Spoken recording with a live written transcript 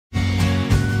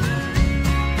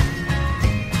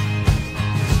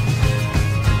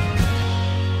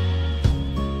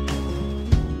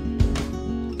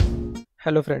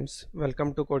Hello friends,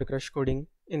 welcome to Code Crush Coding.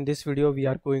 In this video we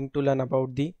are going to learn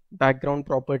about the background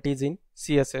properties in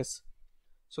CSS.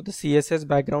 So the CSS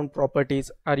background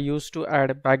properties are used to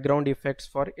add background effects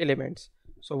for elements.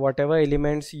 So whatever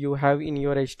elements you have in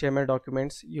your HTML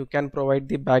documents, you can provide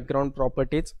the background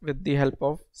properties with the help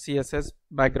of CSS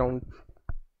background.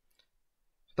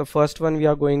 The first one we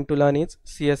are going to learn is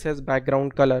CSS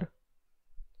background color.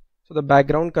 So the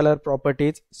background color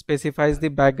properties specifies the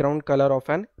background color of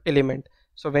an element.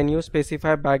 So when you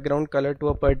specify background color to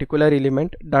a particular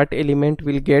element, that element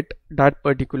will get that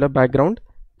particular background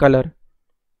color.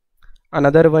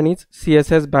 Another one is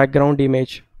CSS background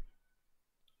image.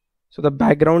 So the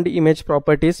background image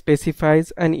property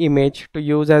specifies an image to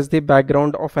use as the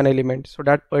background of an element. So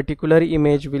that particular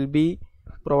image will be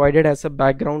provided as a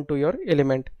background to your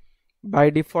element. By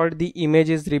default the image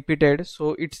is repeated,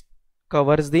 so it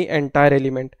covers the entire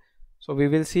element. So we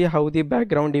will see how the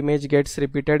background image gets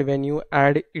repeated when you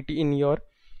add it in your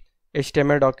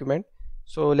HTML document.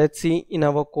 So let's see in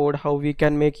our code how we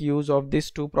can make use of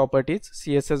these two properties,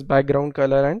 CSS background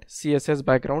color and CSS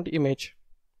background image.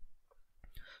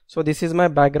 So this is my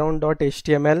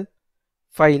background.html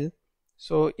file.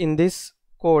 So in this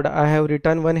code I have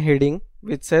written one heading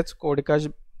which says Code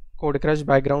Crush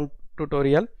background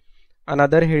tutorial,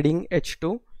 another heading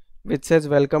h2 which says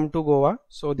welcome to Goa.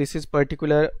 So this is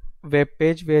particular web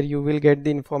page where you will get the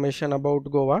information about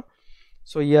Goa.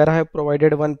 So here I have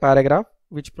provided one paragraph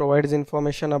which provides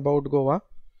information about Goa,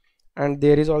 and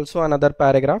there is also another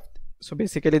paragraph. So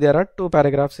basically there are two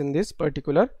paragraphs in this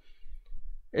particular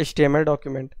HTML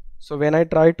document. So when I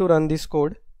try to run this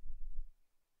code,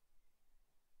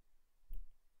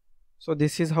 so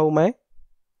this is how my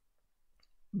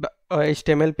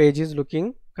HTML page is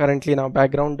looking currently now,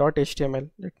 background.html.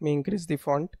 Let me increase the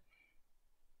font.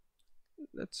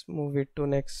 Let's move it to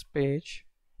next page.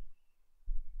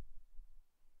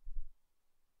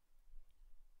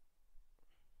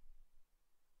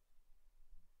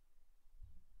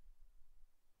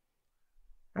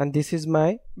 And this is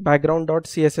my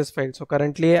background.css file. So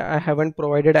currently I haven't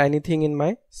provided anything in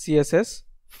my CSS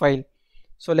file.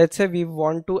 So let's say we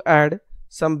want to add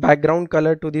some background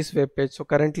color to this web page. So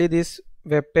currently this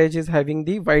web page is having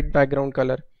the white background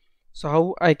color. So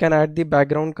how I can add the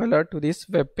background color to this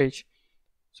web page?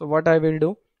 So what I will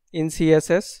do in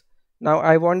CSS, now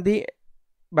I want the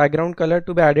background color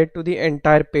to be added to the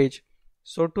entire page.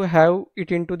 So to have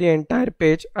it into the entire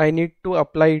page, I need to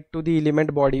apply it to the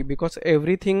element body, because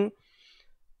everything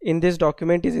in this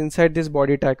document is inside this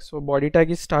body tag. So body tag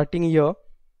is starting here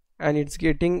and it's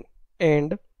getting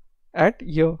end at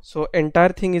here. So entire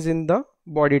thing is in the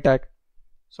body tag.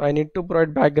 So I need to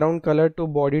provide background color to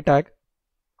body tag.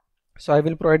 So I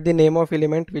will provide the name of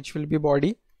element which will be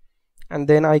body, and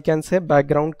then I can say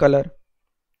background color.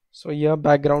 So here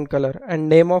background color and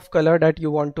name of color that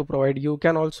you want to provide. You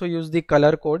can also use the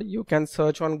color code. You can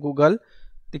search on Google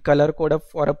the color code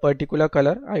for a particular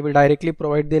color. I will directly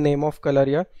provide the name of color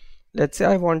here. Let's say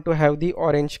I want to have the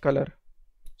orange color.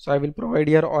 So I will provide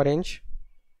here orange.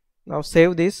 Now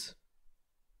save this.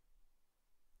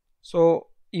 So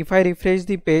if I refresh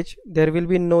the page, there will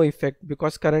be no effect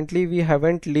because currently we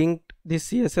haven't linked this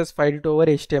CSS file to our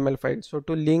HTML file. So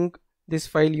to link this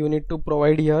file, you need to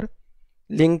provide here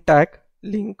link tag,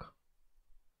 link.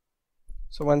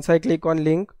 So once I click on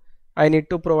link, I need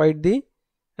to provide the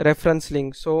reference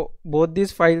link. So both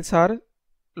these files are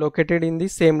located in the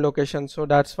same location. So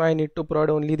that's why I need to provide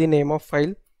only the name of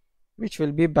file, which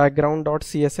will be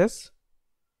background.css.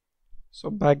 So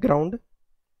background.css.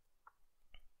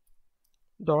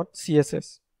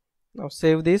 Now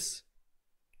save this,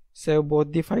 save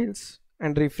both the files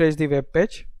and refresh the web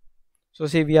page. So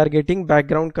see, we are getting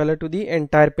background color to the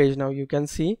entire page now. You can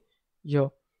see here.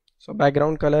 So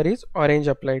background color is orange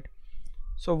applied.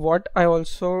 So what I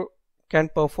also can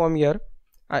perform here,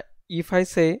 if I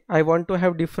say I want to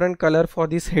have different color for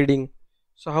this heading,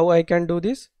 so how I can do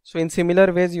this? So in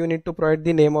similar ways you need to provide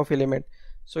the name of element.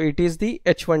 So it is the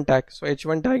h1 tag. So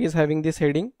h1 tag is having this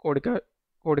heading Code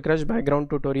Crush background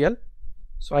tutorial.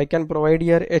 So I can provide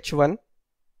here h1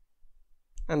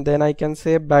 and then I can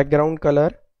say background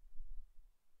color,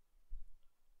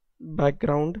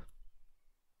 background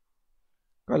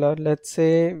color. Let's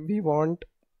say we want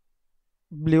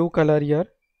blue color here.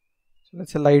 So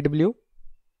let's say light blue.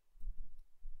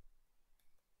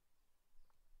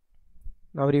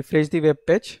 Now refresh the web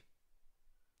page.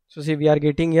 So see, we are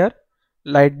getting here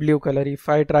light blue color. If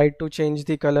I try to change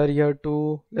the color here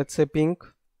to, let's say, pink,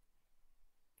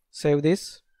 save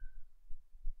this.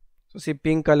 So see,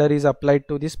 pink color is applied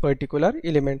to this particular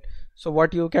element. So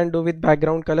what you can do with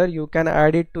background color, you can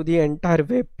add it to the entire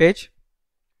web page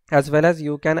as well as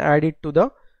you can add it to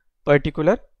the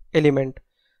particular element.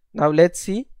 Now let's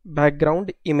see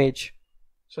background image.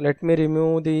 So let me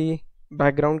remove the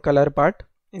background color part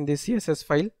in the CSS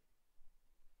file.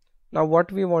 Now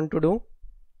what we want to do,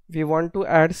 we want to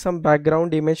add some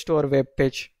background image to our web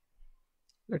page.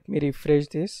 Let me refresh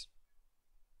this.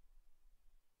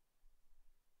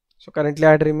 So currently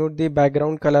I had removed the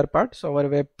background color part, so our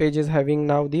web page is having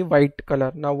now the white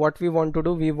color. Now what we want to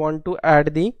do, we want to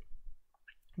add the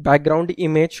background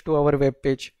image to our web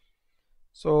page.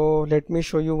 So let me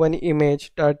show you one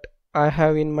image that I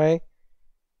have in my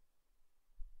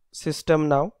system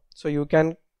now. So you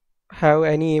can have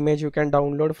any image you can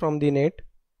download from the net.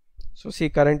 So see,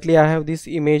 currently I have this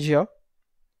image here.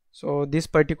 So this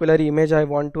particular image I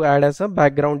want to add as a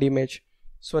background image.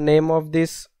 So name of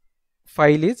this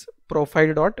file is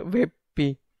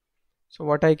profile.webp. So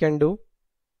what I can do,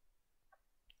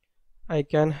 I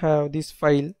can have this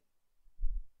file.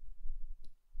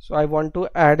 So I want to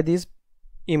add this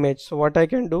image. So what I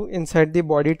can do, inside the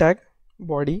body tag,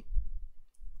 body,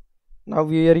 now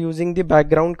we are using the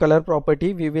background color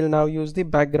property, we will now use the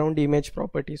background image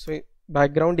property. So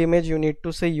background image, you need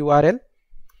to say URL,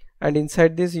 and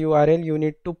inside this URL you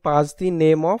need to pass the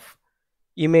name of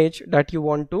image that you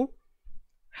want to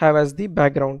have as the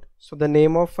background. So the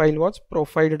name of file was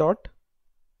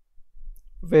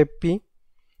profile.webp.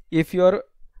 If your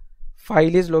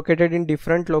file is located in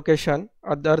different location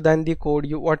other than the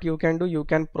code, what you can do, you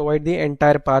can provide the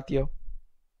entire path here.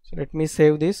 So let me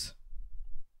save this.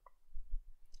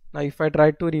 Now if I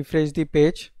try to refresh the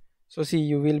page, so see,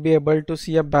 you will be able to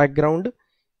see a background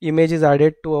image is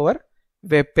added to our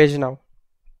web page now.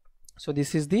 So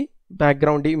this is the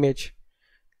background image.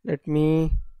 Let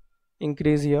me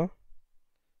increase here.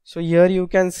 So here you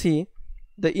can see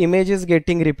the image is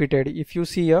getting repeated. If you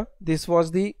see here, this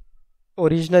was the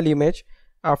original image.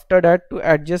 After that, to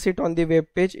adjust it on the web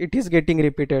page, it is getting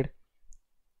repeated.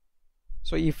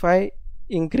 So if I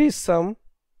increase some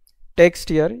text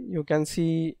here, you can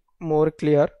see more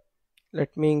clear.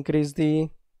 Let me increase the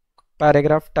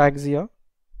paragraph tags here.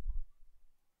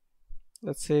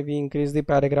 Let's say we increase the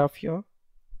paragraph here.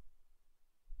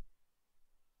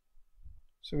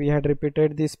 So we had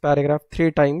repeated this paragraph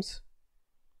 3 times,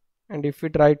 and if we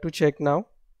try to check now,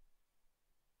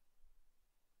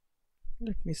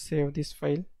 let me save this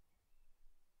file.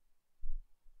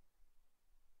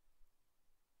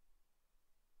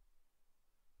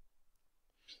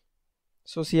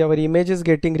 So see, our image is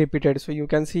getting repeated. So you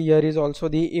can see here is also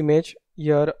the image,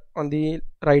 here on the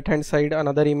right hand side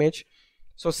another image.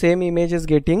 So same image is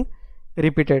getting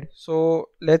repeated. So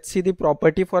let's see the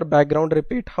property for background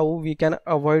repeat, how we can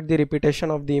avoid the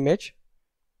repetition of the image.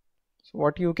 So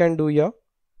what you can do here,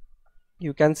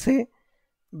 you can say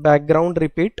background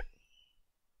repeat.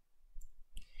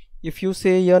 If you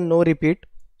say here no repeat,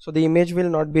 so the image will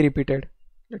not be repeated.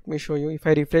 Let me show you. If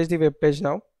I refresh the web page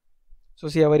now, so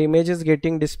see, our image is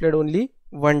getting displayed only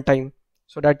one time.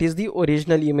 So that is the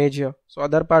original image here. So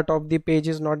other part of the page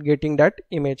is not getting that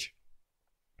image.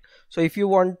 So if you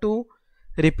want to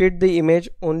repeat the image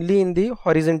only in the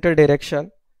horizontal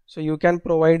direction, so you can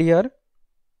provide here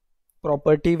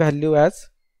property value as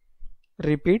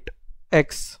repeat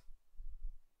x.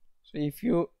 So if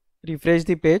you refresh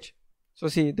the page, so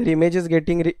see, the image is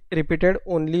getting repeated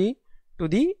only to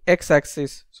the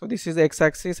x-axis. So this is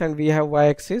x-axis and we have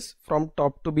y-axis from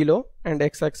top to below and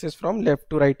x-axis from left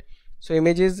to right. So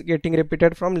image is getting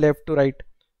repeated from left to right.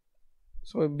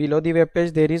 So below the web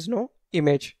page there is no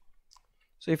image.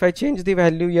 So if I change the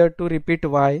value here to repeat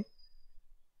y,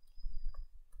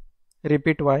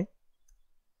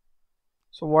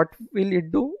 so what will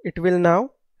it do? It will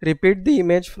now repeat the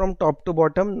image from top to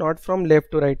bottom, not from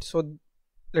left to right. So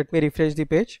let me refresh the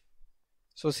page.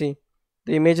 So see,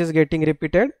 the image is getting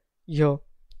repeated here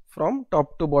from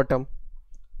top to bottom.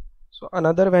 So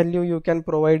another value you can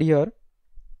provide here,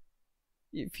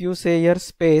 if you say here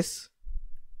space,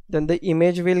 then the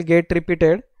image will get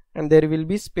repeated and there will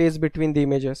be space between the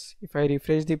images. If I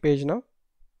refresh the page now,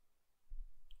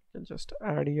 I'll just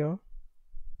add here.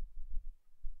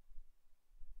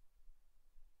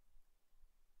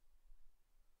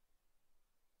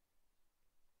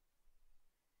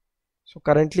 So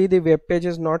currently the web page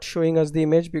is not showing us the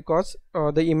image because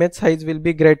the image size will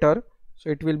be greater, so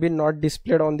it will be not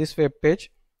displayed on this web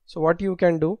page. So what you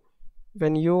can do,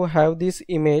 when you have this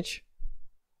image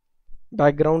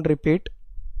background repeat,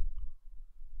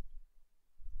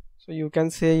 so you can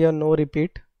say here no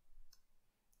repeat,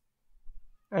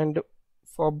 and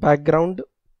for background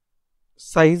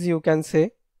size you can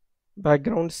say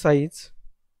background size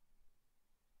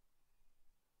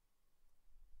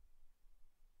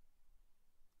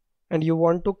and you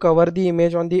want to cover the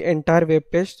image on the entire web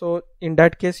page, so in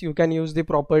that case you can use the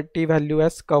property value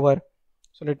as cover.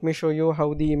 So let me show you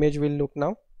how the image will look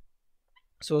now.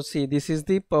 So see, this is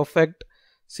the perfect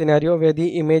scenario where the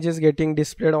image is getting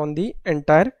displayed on the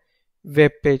entire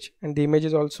web page and the image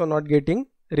is also not getting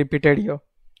repeated here.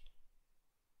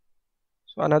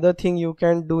 So another thing you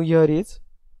can do here is,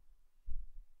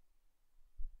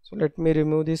 so let me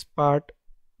remove this part,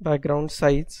 background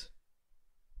size.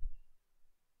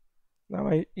 Now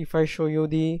if I show you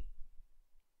the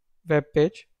web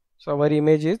page, so our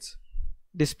image is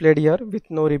displayed here with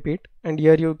no repeat, and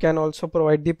here you can also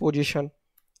provide the position.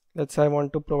 Let's say I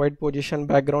want to provide position,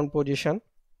 background position.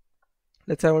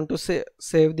 Let's say I want to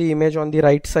save the image on the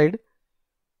right side,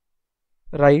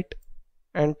 right,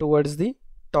 and towards the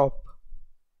top.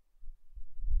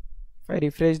 If I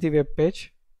refresh the web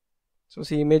page, so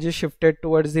see, image is shifted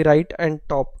towards the right and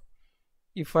top.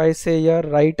 If I say here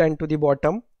right and to the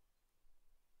bottom,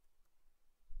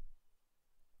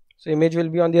 so image will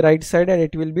be on the right side and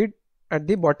it will be at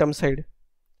the bottom side.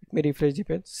 Let me refresh the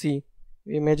page. See,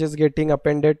 image is getting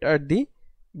appended at the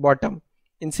bottom.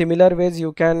 In similar ways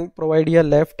you can provide here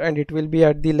left and it will be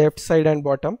at the left side and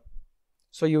bottom.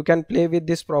 So you can play with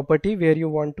this property where you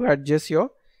want to adjust your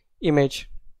image.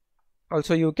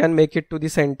 Also you can make it to the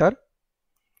center.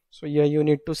 So here you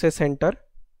need to say center.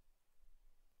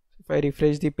 If I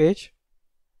refresh the page,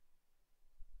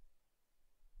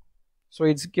 so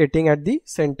it's getting at the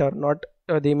center, not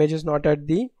the image is not at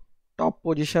the top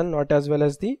position, not as well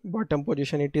as the bottom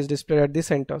position, it is displayed at the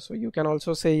center. So you can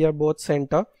also say here both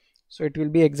center, so it will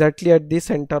be exactly at the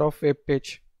center of web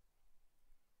page.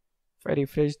 If I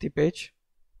refresh the page,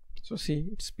 so see,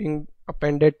 it's being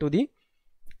appended to the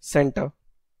center.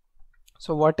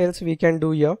 So what else we can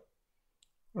do here?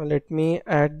 Let me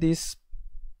add this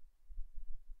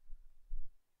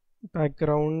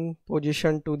background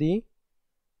position to the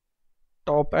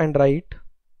top and right.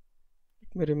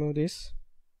 Let me remove this,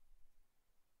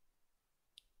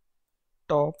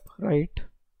 top, right.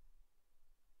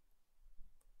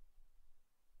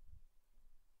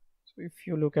 So if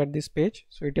you look at this page,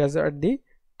 so it is at the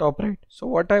top right. So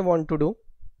what I want to do,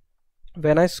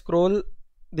 when I scroll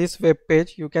this web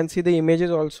page, you can see the image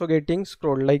is also getting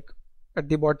scrolled, like at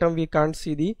the bottom we can't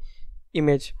see the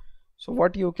image. So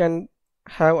what you can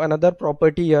have another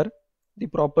property here, the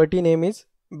property name is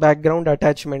background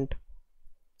attachment.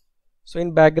 So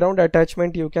in background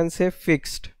attachment you can say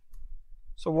fixed.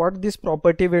 So what this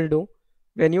property will do,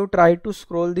 when you try to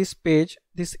scroll this page,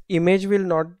 this image will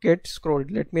not get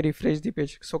scrolled. Let me refresh the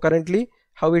page. So currently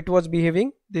how it was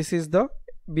behaving, this is the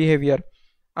behavior.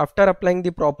 After applying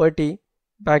the property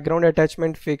background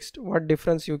attachment fixed, what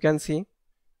difference you can see?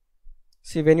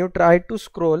 See, when you try to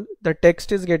scroll, the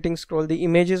text is getting scrolled, the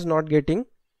image is not getting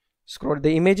scrolled.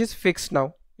 The image is fixed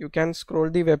now. You can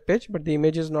scroll the web page but the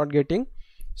image is not getting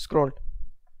scrolled.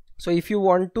 So if you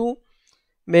want to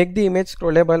make the image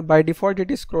scrollable, by default it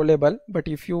is scrollable, but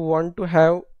if you want to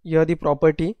have here the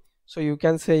property, so you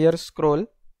can say here scroll,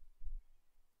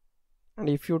 and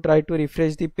if you try to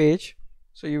refresh the page,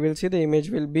 so you will see the image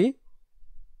will be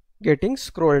getting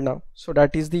scrolled now. So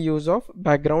that is the use of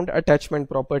background attachment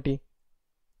property.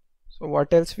 So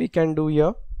what else we can do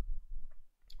here?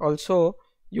 Also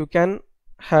you can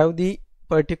have the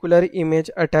particular image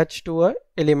attached to a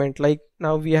element, like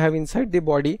now we have inside the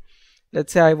body.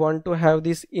 Let's say I want to have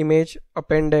this image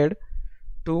appended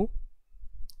to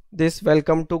this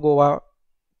welcome to Goa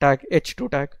tag,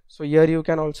 H2 tag. So here you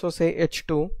can also say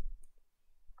H2,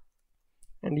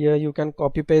 and here you can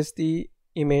copy paste the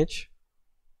image.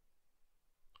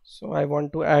 So I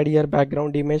want to add here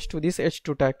background image to this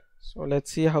H2 tag. So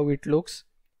let's see how it looks.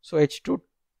 So H2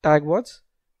 tag was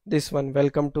this one,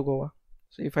 welcome to Goa.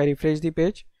 So if I refresh the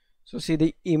page, so see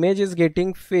the image is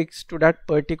getting fixed to that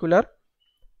particular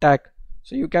tag.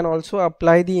 So you can also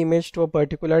apply the image to a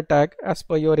particular tag as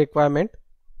per your requirement.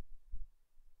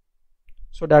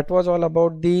 So that was all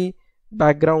about the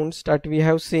backgrounds that we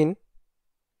have seen.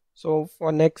 So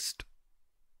for next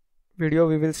video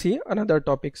we will see another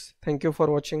topics. Thank you for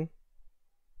watching.